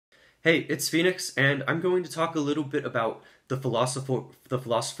Hey, it's Phoenix, and I'm going to talk a little bit about the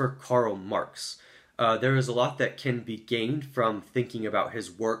philosopher Karl Marx. There is a lot that can be gained from thinking about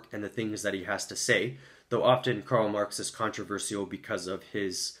his work and the things that he has to say, though often Karl Marx is controversial because of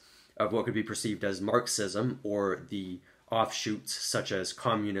his of what could be perceived as Marxism or the offshoots such as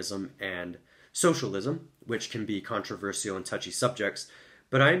communism and socialism, which can be controversial and touchy subjects.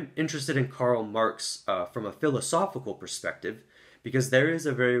 But I'm interested in Karl Marx from a philosophical perspective because there is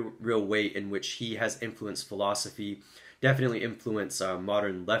a very real way in which he has influenced philosophy, definitely influenced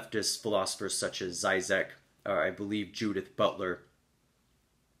modern leftist philosophers such as Zizek, I believe Judith Butler.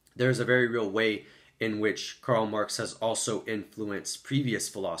 There's a very real way in which Karl Marx has also influenced previous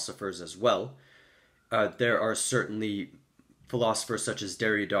philosophers as well. There are certainly philosophers such as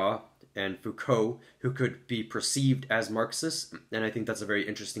Derrida and Foucault who could be perceived as Marxists, and I think that's a very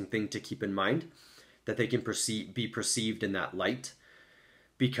interesting thing to keep in mind, that they can be perceived in that light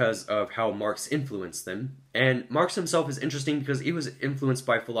because of how Marx influenced them. And Marx himself is interesting because he was influenced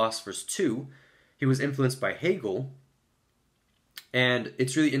by philosophers too. He was influenced by Hegel, and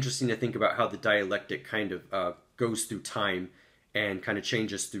it's really interesting to think about how the dialectic kind of goes through time and kind of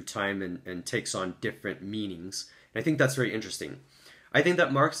changes through time and takes on different meanings. And I think that's very interesting. I think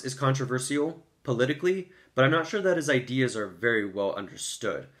that Marx is controversial politically, but I'm not sure that his ideas are very well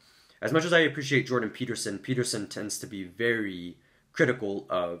understood. As much as I appreciate Jordan Peterson, Peterson tends to be definitely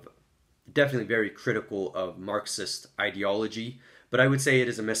very critical of Marxist ideology, but I would say it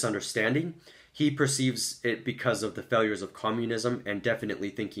is a misunderstanding. He perceives it because of the failures of communism, and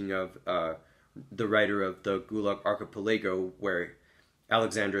definitely thinking of the writer of the Gulag Archipelago, where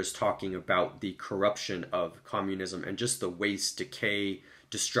Alexander is talking about the corruption of communism and just the waste, decay,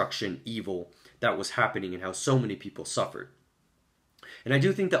 destruction, evil that was happening and how so many people suffered. And I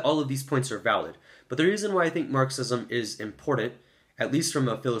do think that all of these points are valid. But the reason why I think Marxism is important, at least from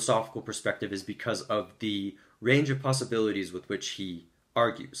a philosophical perspective, is because of the range of possibilities with which he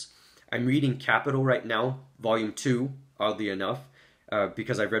argues. I'm reading Capital right now, Volume 2, oddly enough,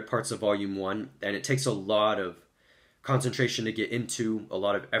 because I've read parts of Volume 1, and it takes a lot of concentration to get into, a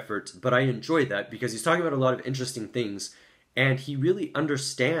lot of effort, but I enjoy that because he's talking about a lot of interesting things, and he really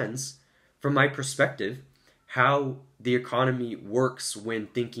understands, from my perspective, how the economy works when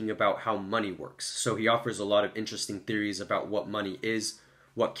thinking about how money works. So he offers a lot of interesting theories about what money is,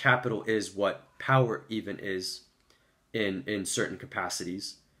 what capital is, what power even is in certain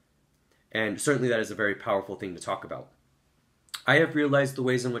capacities. And certainly that is a very powerful thing to talk about. I have realized the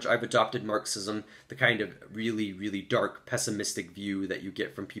ways in which I've adopted Marxism, the kind of really, really dark, pessimistic view that you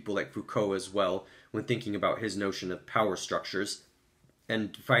get from people like Foucault as well, when thinking about his notion of power structures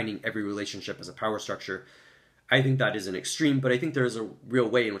and defining every relationship as a power structure. I think that is an extreme, but I think there is a real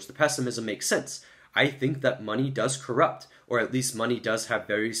way in which the pessimism makes sense. I think that money does corrupt, or at least money does have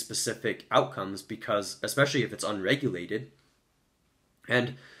very specific outcomes, because, especially if it's unregulated,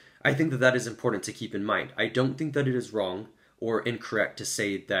 and I think that that is important to keep in mind. I don't think that it is wrong or incorrect to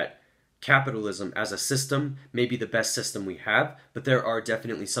say that capitalism as a system may be the best system we have, but there are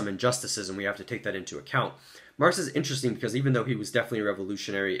definitely some injustices, and we have to take that into account. Marx is interesting because even though he was definitely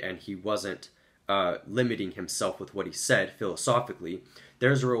revolutionary and he wasn't limiting himself with what he said philosophically,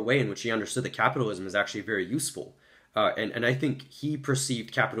 there's a real way in which he understood that capitalism is actually very useful. And I think he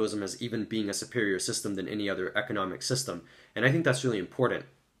perceived capitalism as even being a superior system than any other economic system. And I think that's really important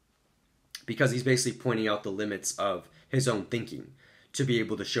because he's basically pointing out the limits of his own thinking to be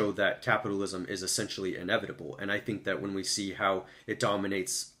able to show that capitalism is essentially inevitable. And I think that when we see how it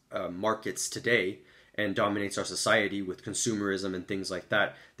dominates markets today and dominates our society with consumerism and things like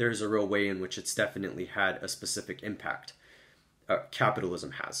that, there's a real way in which it's definitely had a specific impact.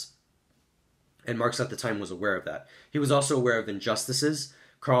 Capitalism has. And Marx at the time was aware of that. He was also aware of injustices.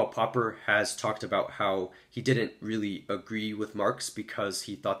 Karl Popper has talked about how he didn't really agree with Marx because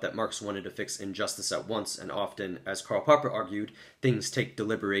he thought that Marx wanted to fix injustice at once, and often, as Karl Popper argued, things take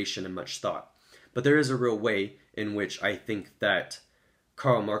deliberation and much thought. But there is a real way in which I think that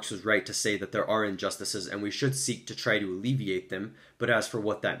Karl Marx was right to say that there are injustices and we should seek to try to alleviate them. But as for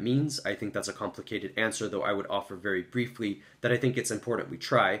what that means, I think that's a complicated answer, though I would offer very briefly that I think it's important we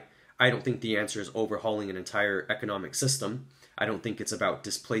try. I don't think the answer is overhauling an entire economic system. I don't think it's about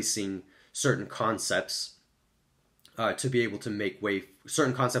displacing certain concepts to be able to make way,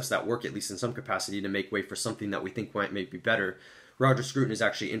 certain concepts that work at least in some capacity, to make way for something that we think might be better. Roger Scruton is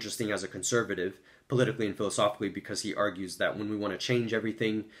actually interesting as a conservative, politically and philosophically, because he argues that when we want to change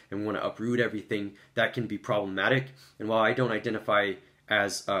everything and we want to uproot everything, that can be problematic. And while I don't identify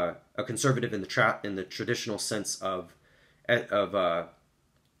as a conservative in the traditional sense of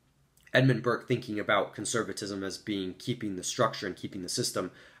Edmund Burke thinking about conservatism as being keeping the structure and keeping the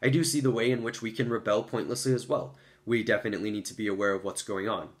system, I do see the way in which we can rebel pointlessly as well. We definitely need to be aware of what's going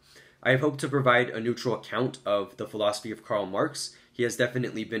on. I have hoped to provide a neutral account of the philosophy of Karl Marx. He has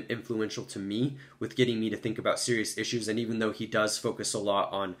definitely been influential to me with getting me to think about serious issues, and even though he does focus a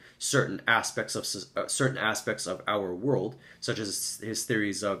lot on certain aspects of our world, such as his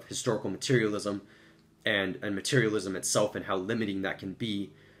theories of historical materialism and materialism itself and how limiting that can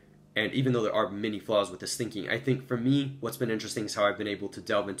be, and even though there are many flaws with his thinking, I think for me, what's been interesting is how I've been able to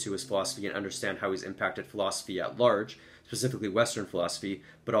delve into his philosophy and understand how he's impacted philosophy at large, specifically Western philosophy,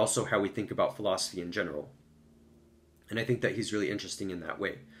 but also how we think about philosophy in general. And I think that he's really interesting in that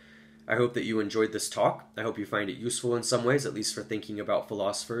way. I hope that you enjoyed this talk. I hope you find it useful in some ways, at least for thinking about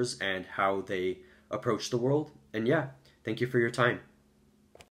philosophers and how they approach the world. And yeah, thank you for your time.